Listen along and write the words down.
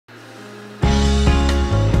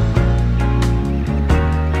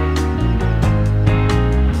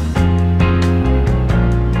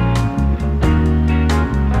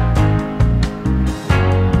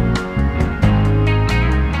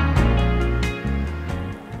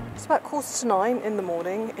about 8:45 in the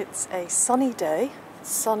morning. It's a sunny day. The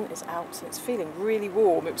sun is out and it's feeling really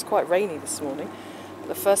warm. It was quite rainy this morning. But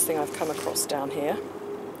the first thing I've come across down here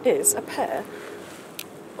is a pair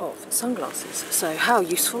of sunglasses. So how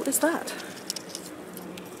useful is that?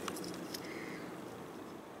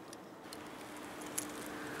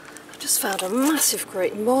 I've just found a massive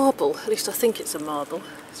great marble. At least I think it's a marble.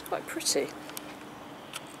 It's quite pretty.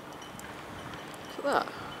 Look at that.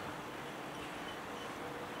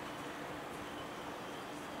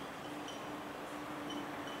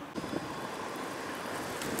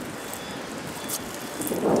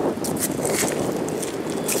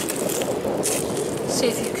 See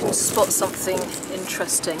if you can spot something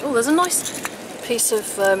interesting. Oh, there's a nice piece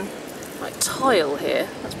of like tile here.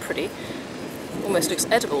 That's pretty. Almost looks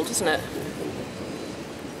edible, doesn't it?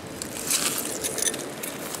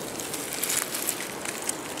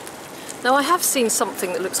 Now I have seen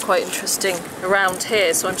something that looks quite interesting around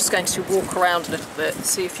here, so I'm just going to walk around a little bit and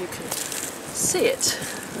see if you can see it.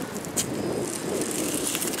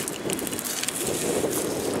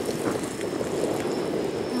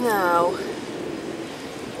 Now,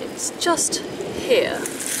 it's just here,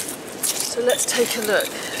 so let's take a look.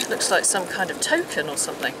 It looks like some kind of token or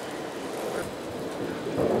something.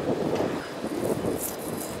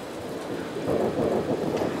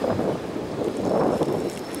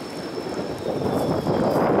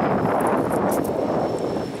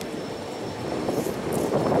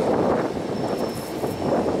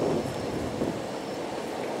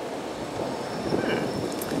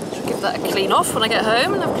 Should give that a clean off when I get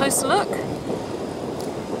home and have a closer look.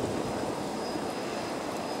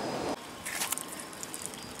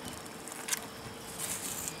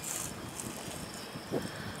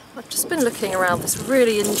 I've just been looking around this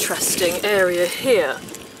really interesting area here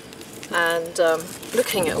and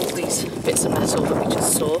looking at all these bits of metal that we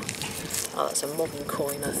just saw. Oh, that's a modern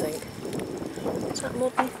coin, I think. Is that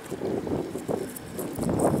modern?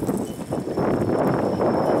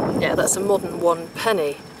 Yeah, that's a modern 1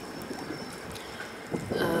 penny.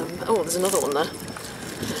 Oh, there's another one there.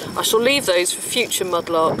 I shall leave those for future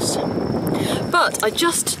mudlarks. But I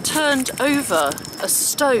just turned over a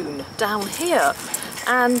stone down here.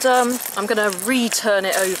 And I'm going to re-turn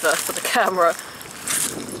it over for the camera,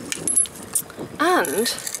 and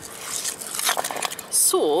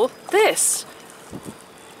saw this.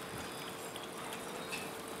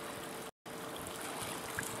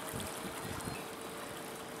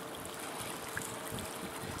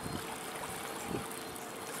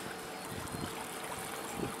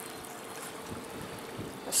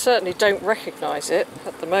 I certainly don't recognise it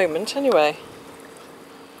at the moment anyway.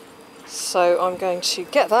 So I'm going to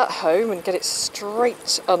get that home and get it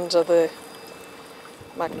straight under the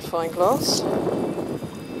magnifying glass.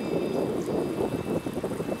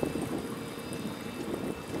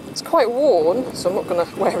 It's quite worn, so I'm not going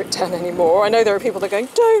to wear it down anymore. I know there are people that are going,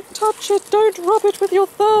 don't touch it, don't rub it with your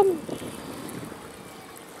thumb.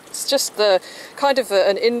 It's just the kind of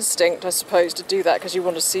an instinct, I suppose, to do that because you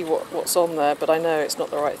want to see what's on there, but I know it's not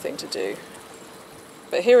the right thing to do.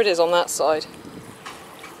 But here it is on that side.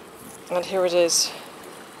 And here it is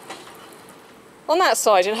on that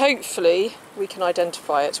side, and hopefully we can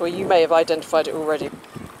identify it, or you may have identified it already.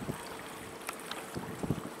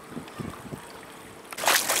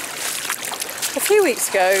 A few weeks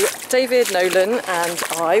ago, David, Nolan and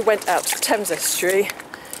I went out to the Thames Estuary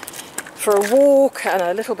for a walk and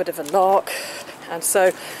a little bit of a lark, and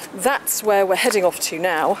so that's where we're heading off to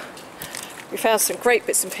now. We found some great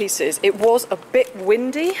bits and pieces. It was a bit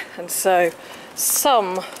windy, and so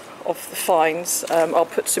some of the finds, I'll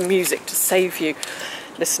put some music to save you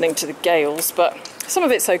listening to the gales, but some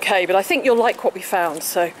of it's okay, but I think you'll like what we found,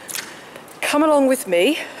 so come along with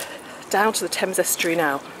me down to the Thames Estuary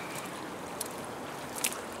now.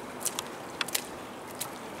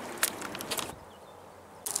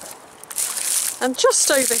 And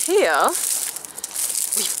just over here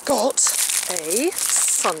we've got a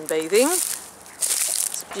sunbathing.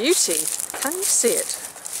 It's a beauty. Can you see it?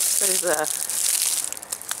 Over there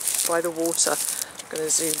by the water. I'm going to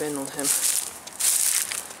zoom in on him.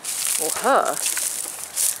 Or her.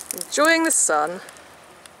 Enjoying the sun.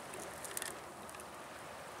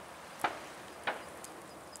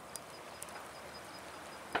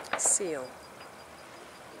 A seal.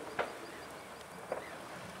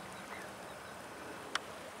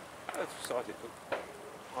 That's exciting.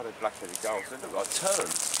 I had black-headed gulls. They look like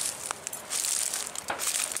terns.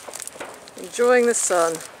 Enjoying the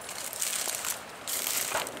sun.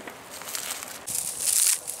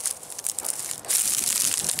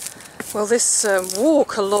 Well, this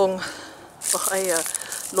walk along by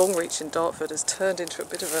Longreach in Dartford has turned into a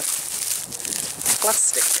bit of a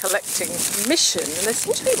plastic collecting mission, and there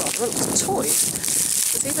seem to be rather lots of toys.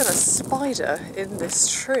 There's even a spider in this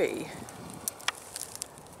tree.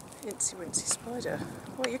 Incy wincy spider.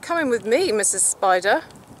 Well, you're coming with me, Mrs. Spider.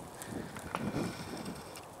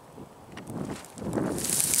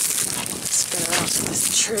 Let's get her out of this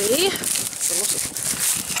tree. There's a lot of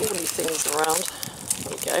thorny things around.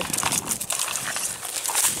 There we go.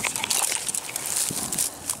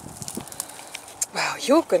 Well,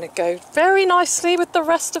 you're going to go very nicely with the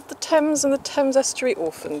rest of the Thames and the Thames Estuary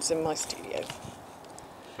orphans in my studio.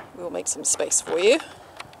 We'll make some space for you.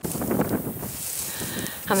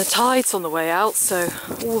 And the tide's on the way out, so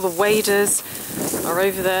all the waders are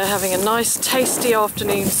over there having a nice tasty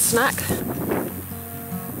afternoon snack.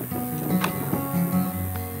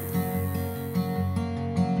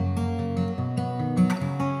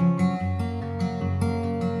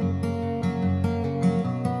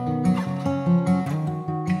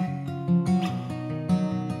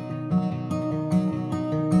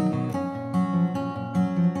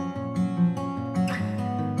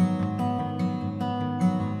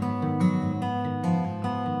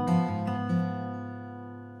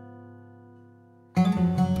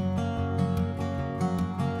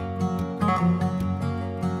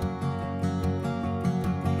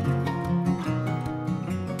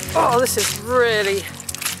 Oh, this is really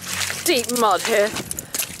deep mud here.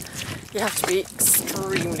 You have to be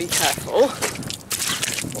extremely careful.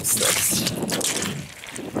 What's this?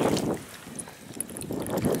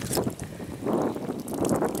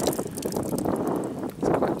 It's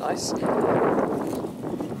quite nice.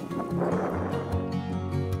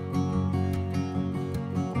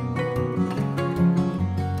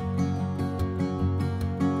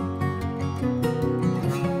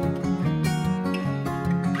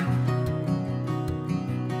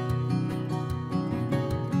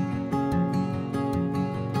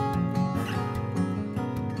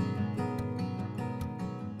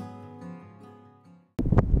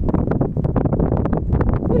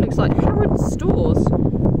 Looks like Harrods stores,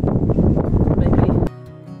 maybe.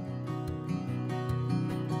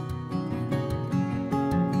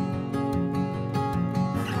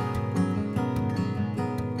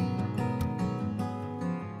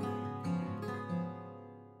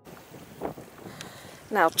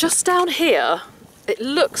 Now, just down here, it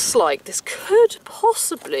looks like this could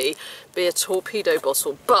possibly be a torpedo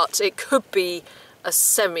bottle, but it could be a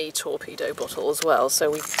semi-torpedo bottle as well, so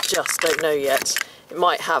we just don't know yet. It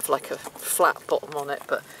might have like a flat bottom on it,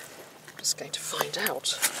 but I'm just going to find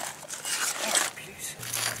out.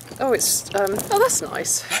 Oh, it's, oh, that's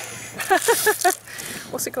nice.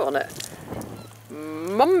 What's it got on it?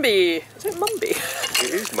 Mumby. Is it Mumby?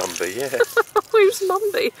 It is Mumby, yeah. Who's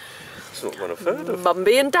Mumby? It's not one I've heard of.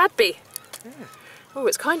 Mumby and Dadby. Yeah. Oh,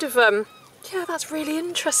 it's kind of, yeah, that's really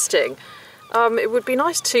interesting. It would be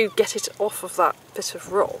nice to get it off of that bit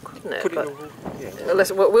of rock, wouldn't it? Put it But on,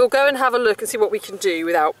 yeah. we'll go and have a look and see what we can do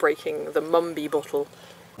without breaking the Mumby bottle.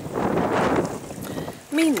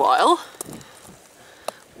 Meanwhile,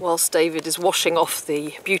 whilst David is washing off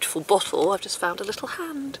the beautiful bottle, I've just found a little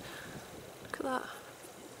hand. Look at that.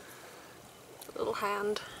 A little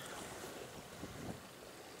hand.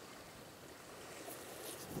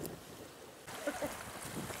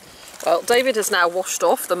 Well, David has now washed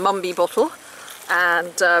off the Mumby bottle,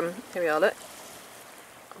 and here we are, look,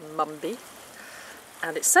 Mumby,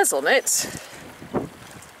 and it says on it,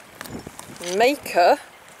 Maker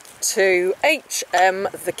to H.M.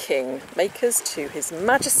 the King, Makers to His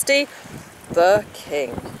Majesty the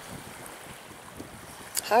King.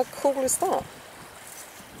 How cool is that?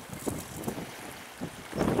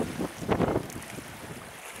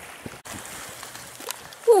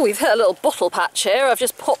 Oh, we've hit a little bottle patch here. I've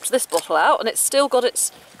just popped this bottle out and it's still got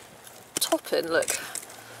its top in, look.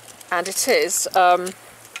 And it is, what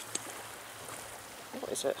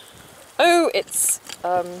is it? Oh, it's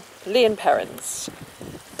Leon Perrins.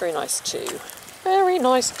 Very nice too. Very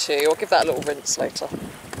nice too. I'll give that a little rinse later.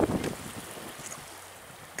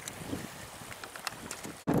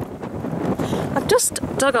 I've just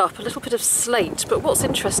dug up a little bit of slate, but what's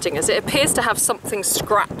interesting is it appears to have something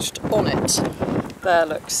scratched on it. There,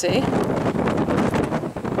 look, see? I'm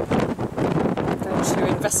going to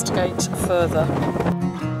investigate further.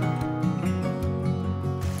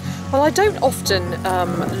 Well, I don't often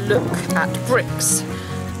look at bricks,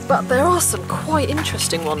 but there are some quite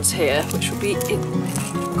interesting ones here, which would be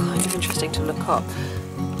kind of interesting to look up.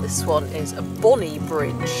 This one is a Bonnie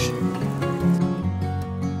Bridge.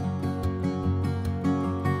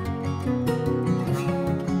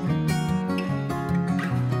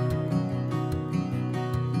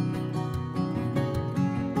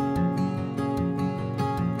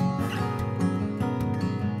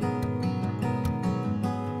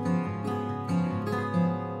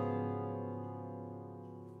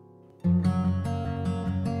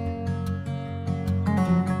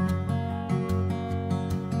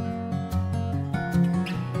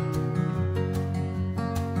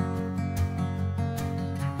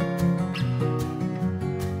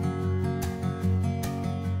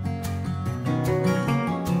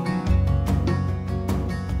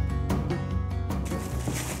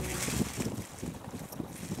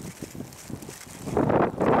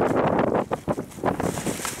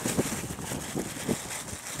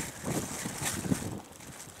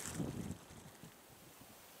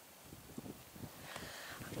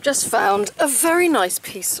 Just found a very nice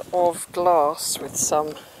piece of glass with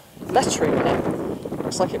some lettering in it.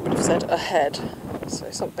 Looks like it would have said ahead, so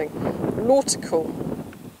something nautical.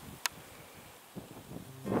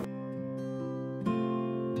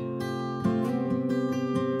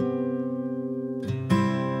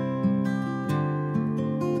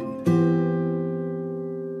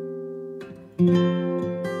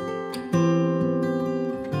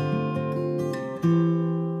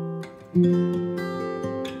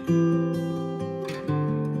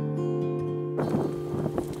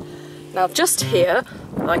 Now just here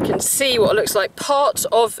I can see what looks like part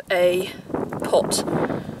of a pot,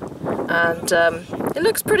 and it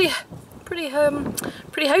looks pretty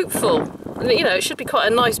hopeful. You know, it should be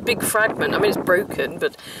quite a nice big fragment. I mean, it's broken,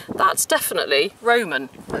 but that's definitely Roman.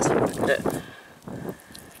 Let's have a look at it.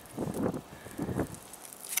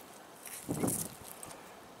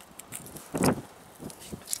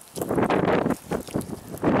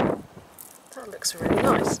 That looks really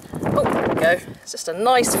nice. Oh, there we go. It's just a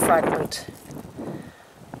nice fragment.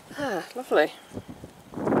 Ah, lovely.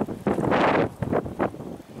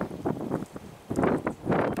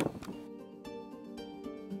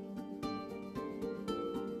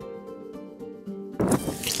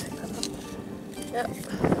 Yep.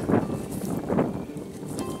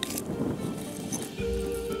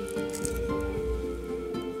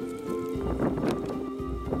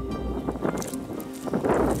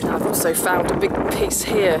 I've also found a big piece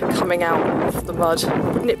here coming out of the mud.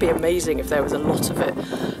 Wouldn't it be amazing if there was a lot of it?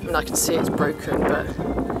 I mean, I can see it's broken, but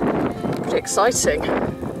pretty exciting.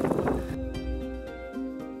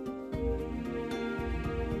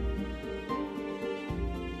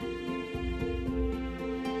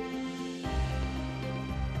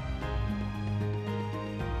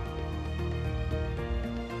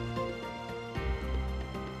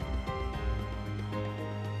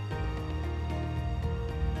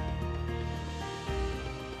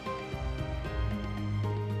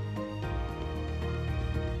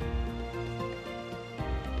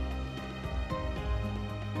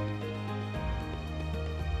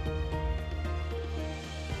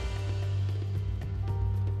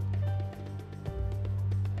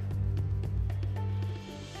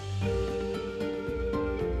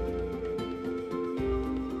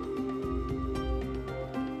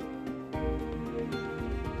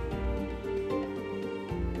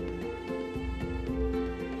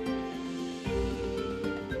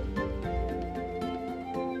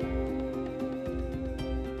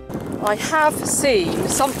 I have seen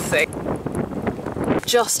something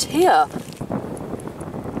just here.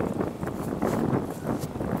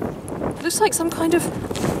 It looks like some kind of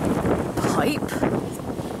pipe.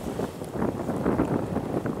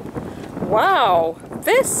 Wow,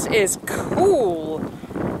 this is cool.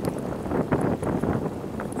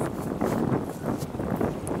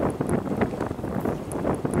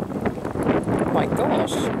 Oh my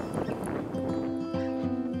gosh.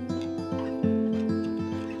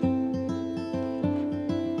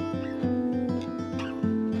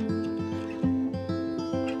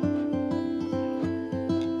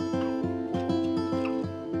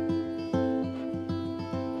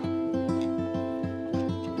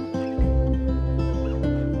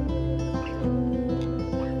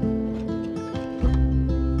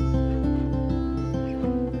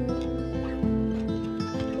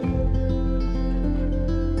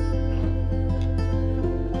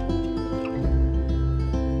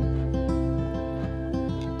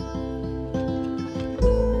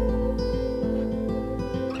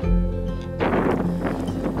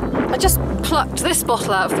 Just plucked this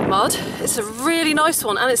bottle out of the mud. It's a really nice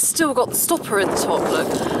one, and it's still got the stopper in the top, look.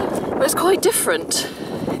 But it's quite different.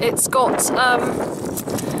 It's got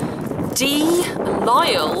D.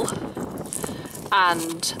 Lyle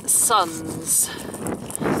and Sons.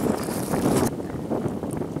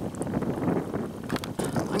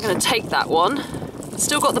 I'm going to take that one. It's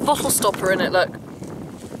still got the bottle stopper in it, look.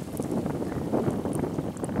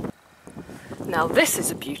 Now this is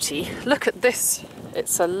a beauty. Look at this.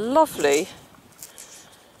 It's a lovely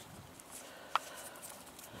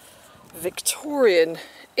Victorian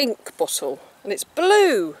ink bottle, and it's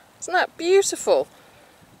blue. Isn't that beautiful?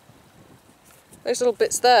 Those little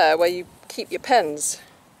bits there where you keep your pens.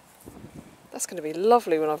 That's going to be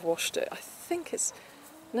lovely when I've washed it. I think it's...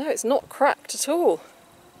 No, it's not cracked at all.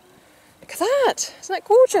 Look at that! Isn't that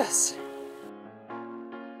gorgeous?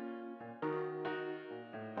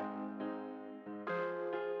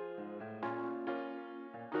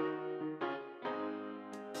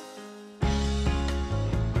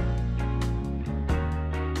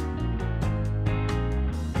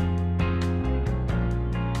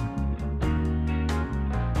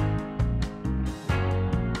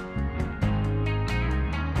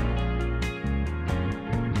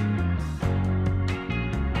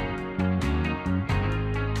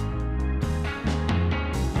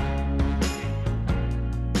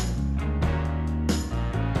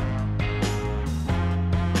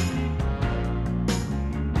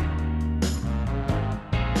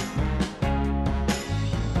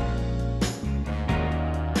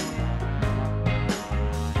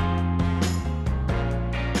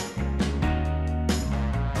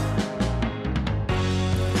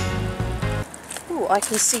 Ooh, I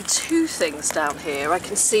can see two things down here. I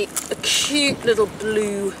can see a cute little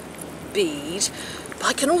blue bead, but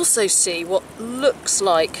I can also see what looks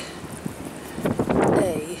like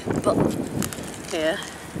a button here.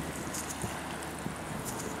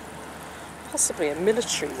 Possibly a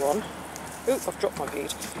military one. Ooh, I've dropped my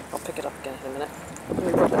bead. I'll pick it up again in a minute. Let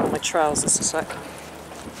me rub it on my trousers a sec.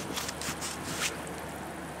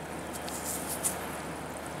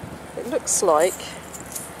 It looks like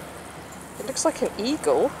an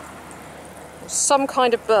eagle, or some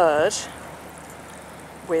kind of bird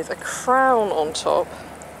with a crown on top.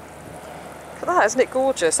 Look at that, isn't it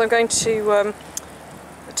gorgeous? I'm going to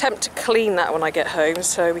attempt to clean that when I get home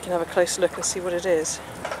so we can have a closer look and see what it is.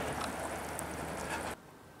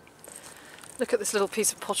 Look at this little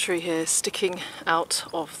piece of pottery here sticking out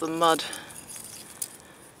of the mud.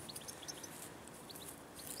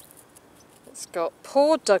 It's got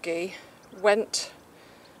poor Dougie went,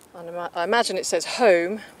 I imagine it says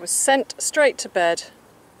home, was sent straight to bed.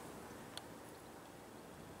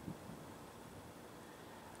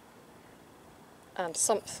 And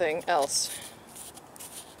something else.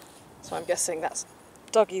 So I'm guessing that's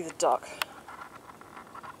Dougie the duck.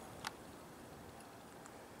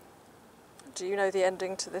 Do you know the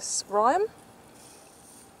ending to this rhyme?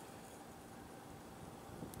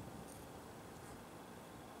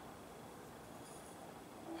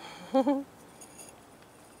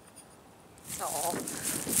 Oh,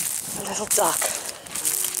 a little duck.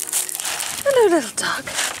 Hello, little duck.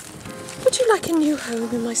 Would you like a new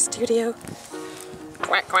home in my studio?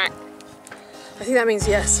 Quack, quack. I think that means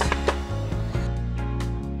yes.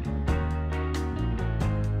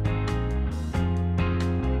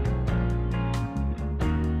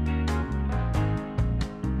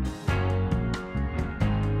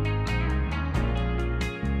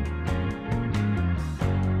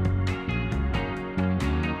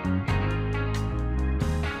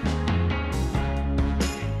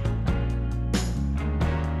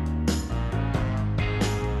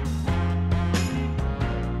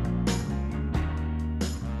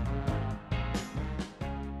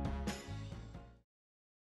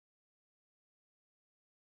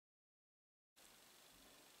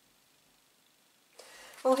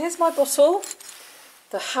 Well, here's my bottle,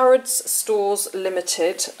 the Harrods Stores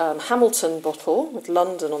Limited Hamilton bottle with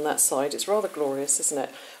London on that side. It's rather glorious, isn't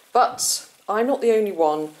it? But I'm not the only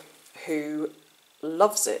one who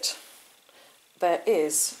loves it. There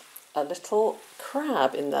is a little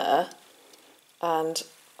crab in there, and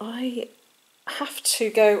I have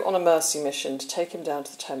to go on a mercy mission to take him down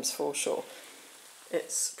to the Thames foreshore.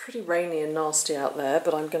 It's pretty rainy and nasty out there,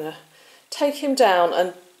 but I'm going to take him down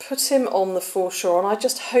and put him on the foreshore, and I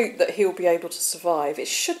just hope that he'll be able to survive. It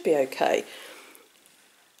should be okay.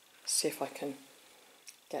 See if I can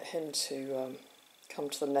get him to come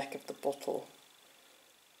to the neck of the bottle.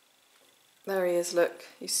 There he is, look,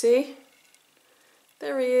 you see?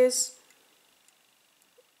 There he is.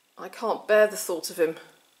 I can't bear the thought of him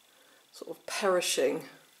sort of perishing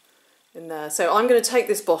in there. So I'm going to take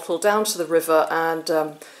this bottle down to the river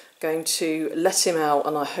and going to let him out,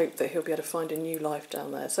 and I hope that he'll be able to find a new life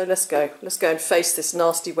down there. So let's go and face this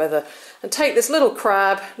nasty weather and take this little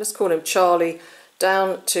crab, let's call him Charlie,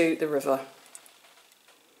 down to the river.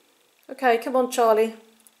 Okay, come on Charlie.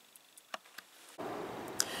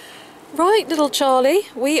 Right, little Charlie,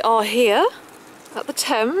 we are here at the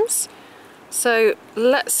Thames, so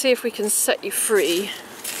let's see if we can set you free.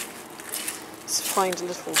 Let's find a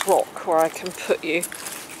little rock where I can put you.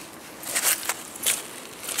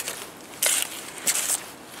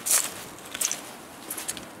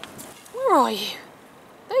 Where are you?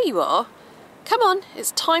 There you are. Come on,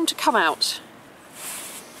 it's time to come out.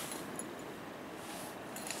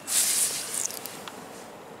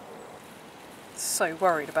 So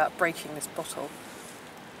worried about breaking this bottle.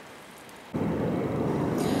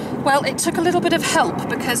 Well, it took a little bit of help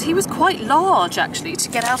because he was quite large actually to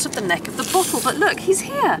get out of the neck of the bottle, but look, he's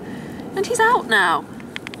here and he's out now.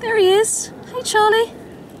 There he is. Hey Charlie,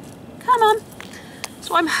 come on.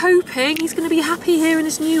 So I'm hoping he's going to be happy here in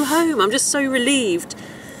his new home. I'm just so relieved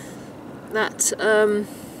that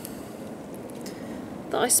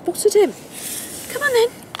that I spotted him. Come on then.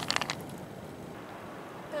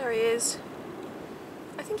 There he is.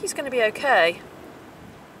 I think he's going to be okay.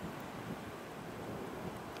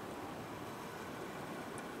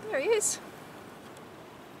 There he is.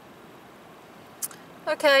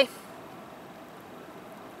 Okay.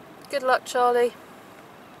 Good luck, Charlie.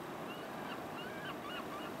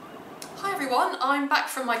 Hi everyone, I'm back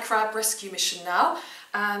from my crab rescue mission now,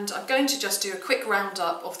 and I'm going to just do a quick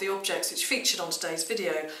roundup of the objects which featured on today's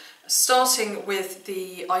video. starting with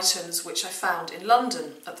the items which I found in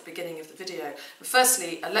London at the beginning of the video. And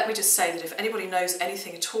firstly, let me just say that if anybody knows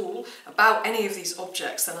anything at all about any of these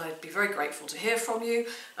objects, then I'd be very grateful to hear from you.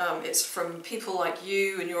 It's from people like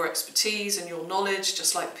you and your expertise and your knowledge,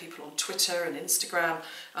 just like the people on Twitter and Instagram,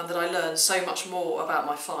 and that I learn so much more about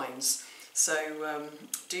my finds. So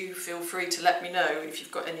do feel free to let me know if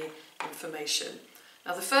you've got any information.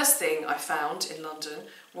 Now the first thing I found in London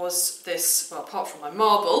was this, well, apart from my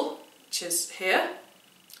marble, which is here,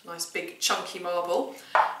 nice big chunky marble,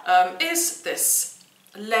 is this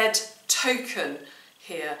lead token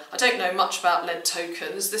here. I don't know much about lead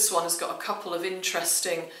tokens. This one has got a couple of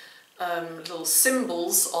interesting little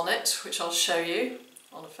symbols on it, which I'll show you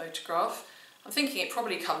on a photograph. I'm thinking it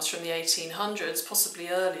probably comes from the 1800s, possibly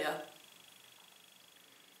earlier.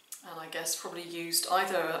 And I guess probably used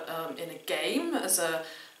either in a game as a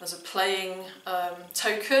playing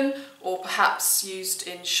token, or perhaps used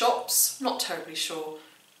in shops, not terribly sure.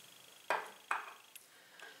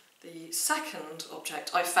 The second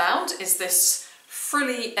object I found is this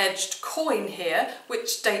frilly edged coin here,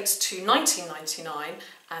 which dates to 1999,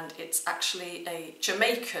 and it's actually a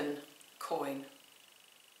Jamaican coin.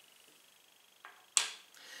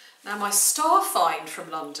 Now my star find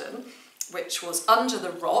from London, which was under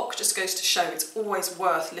the rock, just goes to show it's always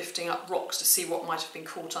worth lifting up rocks to see what might have been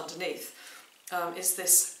caught underneath, is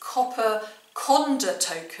this copper conda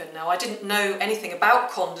token. Now I didn't know anything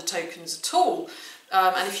about conda tokens at all,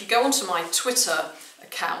 and if you go onto my Twitter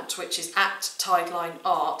account, which is @Tideline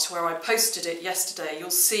Art, where I posted it yesterday,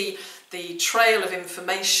 you'll see the trail of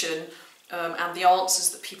information and the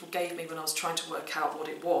answers that people gave me when I was trying to work out what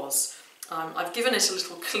it was. I've given it a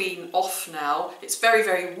little clean off now. It's very,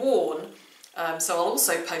 very worn, so I'll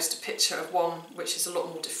also post a picture of one which is a lot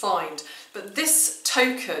more defined. But this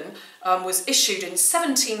token was issued in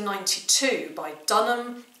 1792 by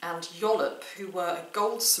Dunham and Yollop, who were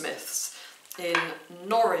goldsmiths in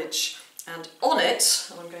Norwich. And on it,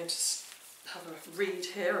 and I'm going to have a read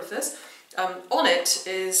here of this, on it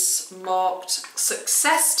is marked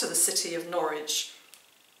 "Success to the City of Norwich"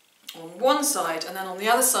 on one side, and then on the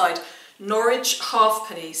other side, Norwich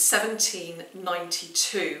halfpenny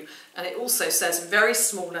 1792, and it also says in very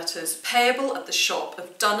small letters, "Payable at the shop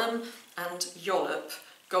of Dunham and Yollop,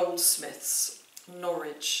 goldsmiths,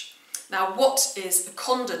 Norwich." Now what is a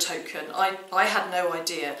conda token? I had no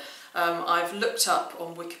idea. I've looked up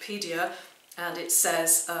on Wikipedia and it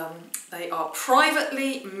says they are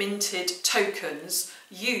privately minted tokens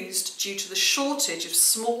used due to the shortage of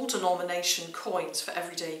small denomination coins for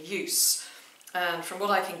everyday use. And from what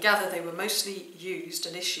I can gather, they were mostly used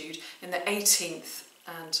and issued in the 18th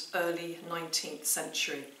and early 19th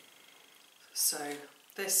century. So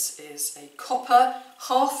this is a copper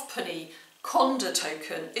halfpenny conda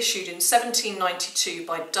token issued in 1792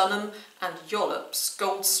 by Dunham and Yollop's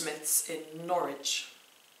goldsmiths in Norwich.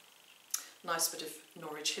 Nice bit of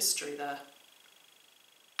Norwich history there.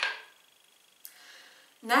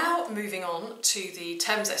 Now moving on to the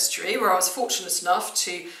Thames Estuary, where I was fortunate enough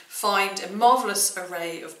to find a marvellous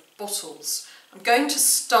array of bottles. I'm going to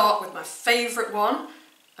start with my favourite one,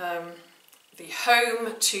 the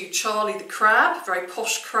home to Charlie the crab, very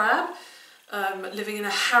posh crab, living in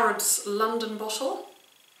a Harrods London bottle.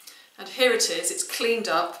 And here it is, it's cleaned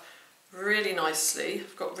up really nicely.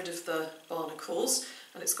 I've got rid of the barnacles,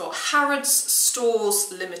 and it's got Harrods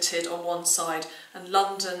Stores Limited on one side and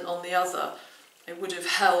London on the other. It would have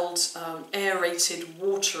held aerated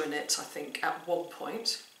water in it, I think, at one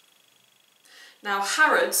point. Now,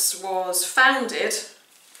 Harrods was founded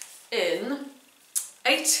in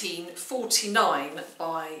 1849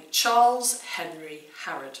 by Charles Henry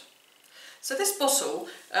Harrod. So this bottle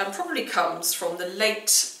probably comes from the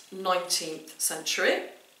late 19th century.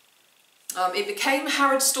 It became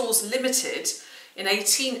Harrods Stores Limited in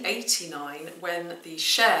 1889 when the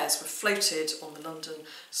shares were floated on the London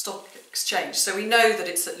Stock Exchange. So we know that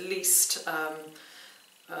it's at least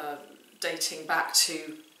dating back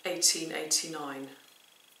to 1889.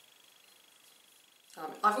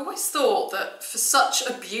 I've always thought that for such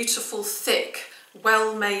a beautiful, thick,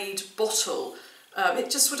 well-made bottle, it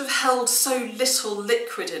just would have held so little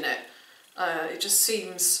liquid in it. It just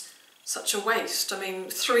seems such a waste. I mean,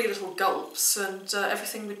 3 little gulps and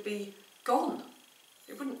everything would be gone.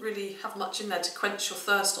 It wouldn't really have much in there to quench your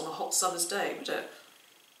thirst on a hot summer's day, would it?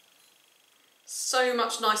 So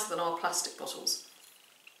much nicer than our plastic bottles.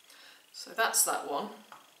 So that's that one.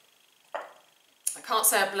 I can't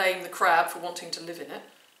say I blame the crab for wanting to live in it.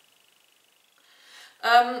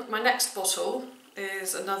 My next bottle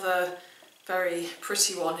is another very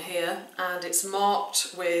pretty one here, and it's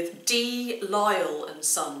marked with D. Lyle and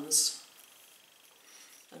Sons.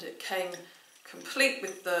 and it came complete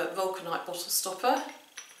with the vulcanite bottle stopper,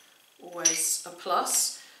 always a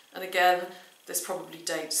plus. And again, this probably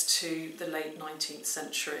dates to the late 19th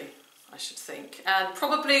century, I should think, and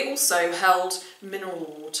probably also held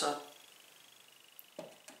mineral water.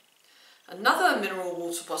 Another mineral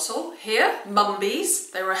water bottle here,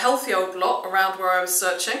 Mumby's. They were a healthy old lot around where I was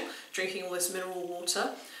searching, drinking all this mineral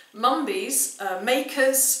water. Mumby's,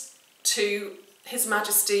 makers to His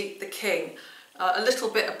Majesty the King. A little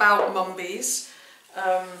bit about Mumby's,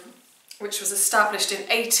 which was established in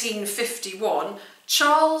 1851.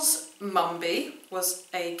 Charles Mumby was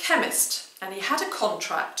a chemist and he had a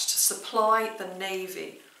contract to supply the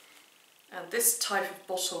Navy. And this type of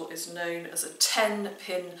bottle is known as a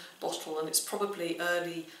 10-pin bottle, and it's probably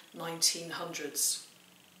early 1900s.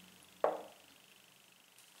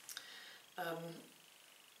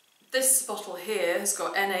 This bottle here has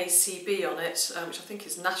got NACB on it, which I think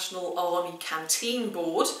is National Army Canteen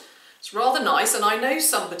Board. It's rather nice, and I know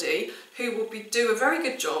somebody who will do a very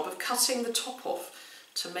good job of cutting the top off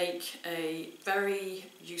to make a very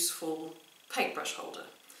useful paintbrush holder.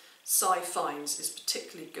 Cy Fines is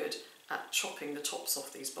particularly good at chopping the tops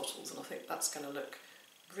off these bottles, and I think that's going to look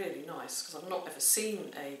really nice because I've not ever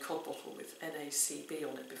seen a cod bottle with NACB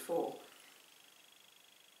on it before.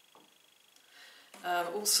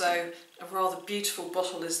 Also, a rather beautiful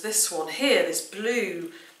bottle is this one here, this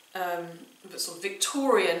blue sort of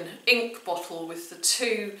Victorian ink bottle with the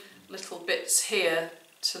two little bits here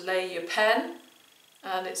to lay your pen,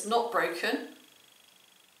 and it's not broken.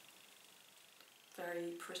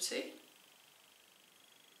 Very pretty.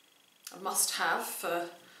 A must-have for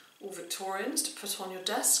all Victorians to put on your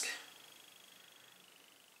desk.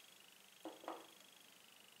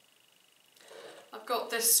 I've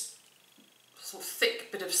got this sort of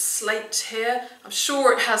thick bit of slate here. I'm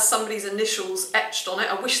sure it has somebody's initials etched on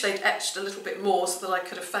it. I wish they'd etched a little bit more so that I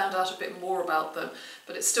could have found out a bit more about them,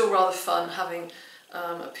 but it's still rather fun having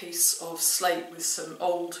a piece of slate with some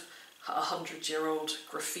old 100-year-old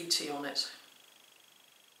graffiti on it.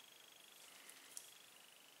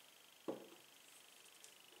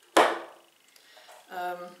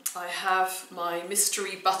 I have my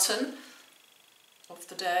mystery button of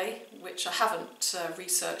the day, which I haven't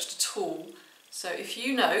researched at all. So if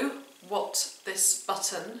you know what this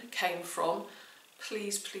button came from,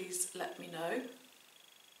 please let me know.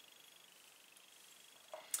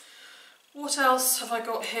 What else have I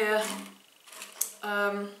got here?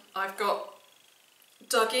 I've got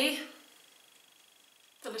Dougie,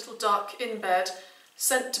 the little duck in bed,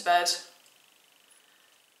 sent to bed.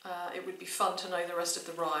 It would be fun to know the rest of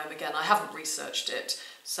the rhyme. Again, I haven't researched it,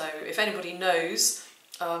 so if anybody knows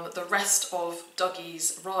the rest of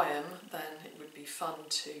Dougie's rhyme, then it would be fun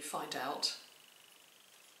to find out.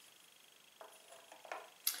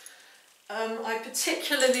 I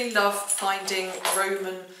particularly love finding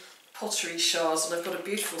Roman pottery shards, and I've got a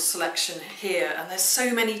beautiful selection here, and there's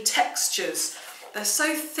so many textures. They're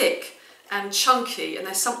so thick and chunky, and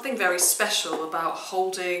there's something very special about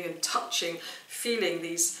holding and touching, feeling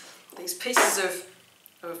these pieces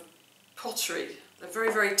of pottery. They're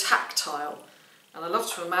very tactile, and I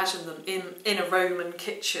love to imagine them in a Roman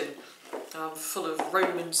kitchen full of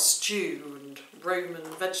Roman stew and Roman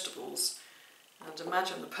vegetables, and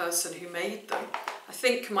imagine the person who made them. I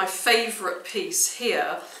think my favourite piece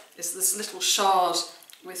here is this little shard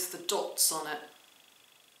with the dots on it.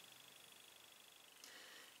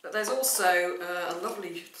 But there's also a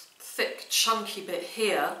lovely thick chunky bit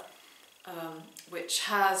here which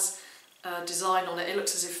has a design on it. It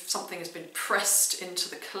looks as if something has been pressed into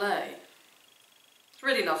the clay. It's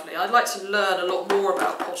really lovely. I'd like to learn a lot more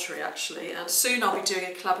about pottery actually, and soon I'll be doing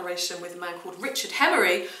a collaboration with a man called Richard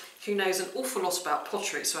Hemery, who knows an awful lot about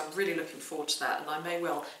pottery, so I'm really looking forward to that, and I may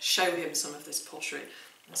well show him some of this pottery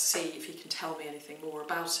and see if he can tell me anything more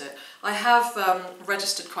about it. I have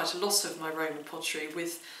registered quite a lot of my Roman pottery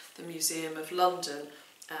with the Museum of London,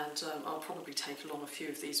 and I'll probably take along a few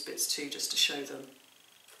of these bits too, just to show them.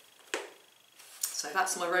 So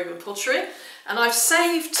that's my Roman pottery, and I've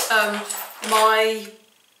saved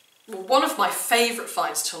one of my favourite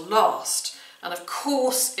finds till last, and of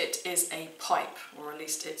course it is a pipe, or at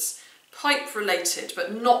least it's pipe related,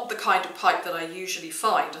 but not the kind of pipe that I usually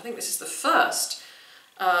find. I think this is the first.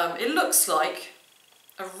 It looks like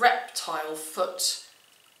a reptile foot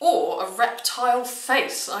or a reptile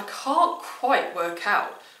face. I can't quite work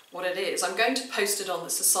out what it is. I'm going to post it on the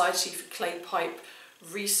Society for Clay Pipe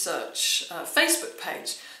Research Facebook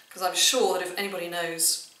page, because I'm sure that if anybody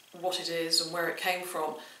knows what it is and where it came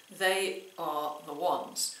from, they are the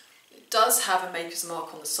ones. It does have a maker's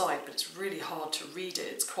mark on the side, but it's really hard to read it.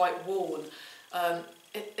 It's quite worn.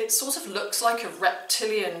 it sort of looks like a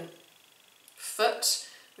reptilian foot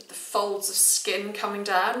with the folds of skin coming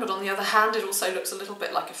down, but on the other hand it also looks a little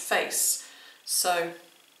bit like a face. So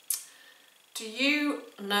do you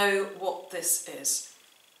know what this is?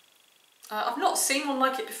 I've not seen one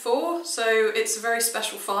like it before, so it's a very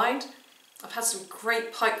special find. I've had some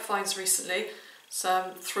great pike finds recently, so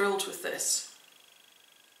I'm thrilled with this.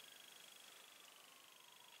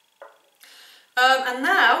 And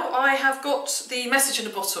now I have got the message in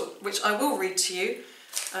a bottle, which I will read to you.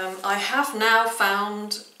 I have now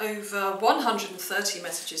found over 130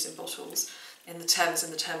 messages in bottles in the Thames,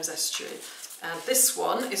 estuary. And this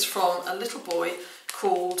one is from a little boy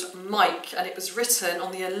called Mike, and it was written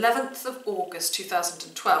on the 11th of August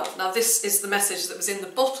 2012. Now this is the message that was in the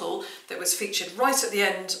bottle that was featured right at the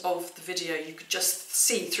end of the video. You could just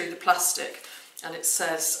see through the plastic, and it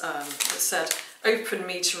says, it said, "Open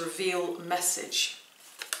me to reveal message."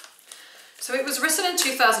 So it was written in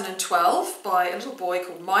 2012 by a little boy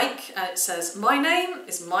called Mike, and it says, "My name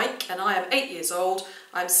is Mike and I am 8 years old.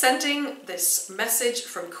 I'm sending this message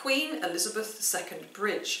from Queen Elizabeth II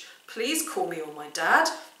Bridge. Please call me or my dad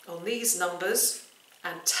on these numbers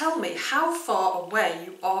and tell me how far away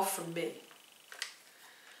you are from me."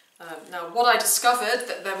 Now what I discovered,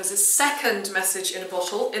 that there was a second message in the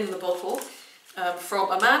bottle from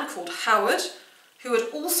a man called Howard, who had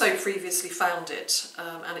also previously found it,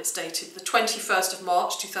 and it's dated the 21st of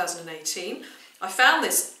March 2018. "I found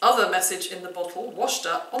this other message in the bottle, washed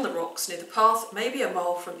up on the rocks near the path, maybe a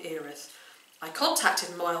mile from Erith. I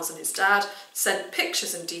contacted Miles and his dad, sent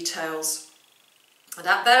pictures and details, and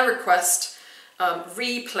at their request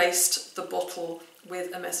replaced the bottle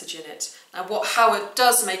with a message in it." And what Howard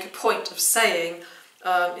does make a point of saying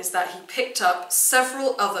is that he picked up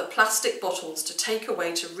several other plastic bottles to take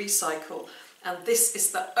away to recycle, and this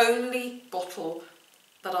is the only bottle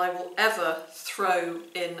that I will ever throw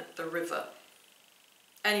in the river.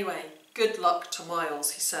 Anyway, good luck to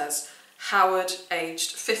Miles, he says. Howard,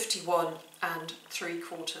 aged 51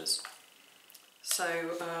 3/4.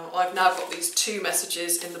 So I've now got these 2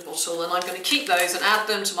 messages in the bottle, and I'm going to keep those and add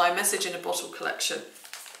them to my message in a bottle collection.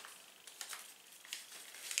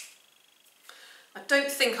 I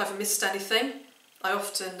don't think I've missed anything. I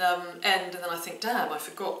often end and then I think, damn, I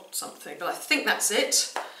forgot something, but I think that's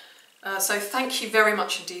it. So thank you very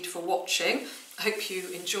much indeed for watching. I hope you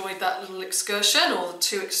enjoyed that little excursion, or the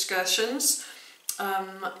 2 excursions.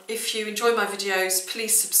 If you enjoy my videos,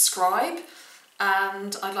 please subscribe,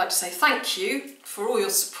 and I'd like to say thank you for all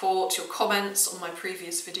your support, your comments on my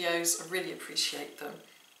previous videos. I really appreciate them.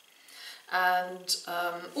 And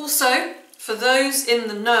also, for those in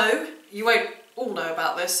the know, you won't all know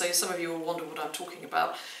about this, so some of you will wonder what I'm talking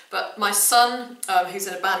about, but my son, who's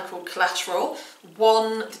in a band called Collateral,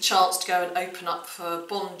 won the chance to go and open up for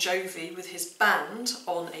Bon Jovi with his band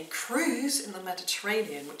on a cruise in the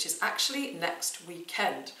Mediterranean, which is actually next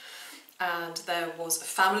weekend. And there was a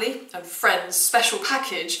family and friends special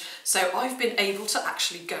package, so I've been able to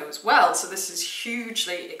actually go as well. So this is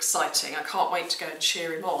hugely exciting. I can't wait to go and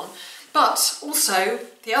cheer him on. But also,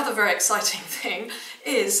 the other very exciting thing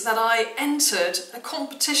is that I entered a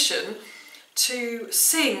competition to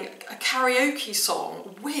sing a karaoke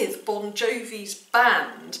song with Bon Jovi's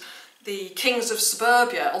band, the Kings of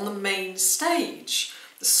Suburbia, on the main stage.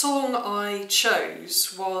 The song I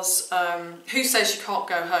chose was "Who Says You Can't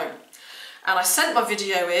Go Home?" And I sent my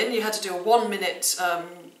video in. You had to do a 1-minute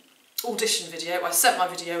audition video. I sent my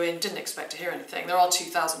video in, didn't expect to hear anything. There are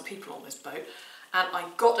 2,000 people on this boat. And I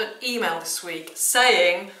got an email this week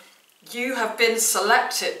saying, "You have been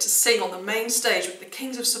selected to sing on the main stage with the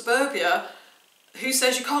Kings of Suburbia. Who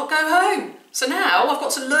says you can't go home?" So now I've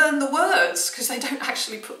got to learn the words, because they don't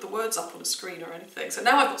actually put the words up on the screen or anything. So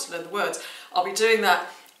now I've got to learn the words. I'll be doing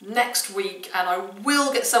that next week, and I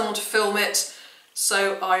will get someone to film it.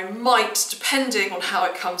 So I might, depending on how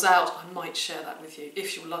it comes out, I might share that with you,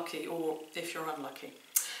 if you're lucky or if you're unlucky.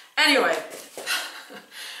 Anyway,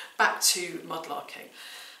 back to mudlarking.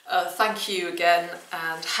 Thank you again,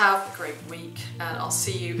 and have a great week, and I'll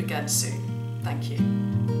see you again soon. Thank you.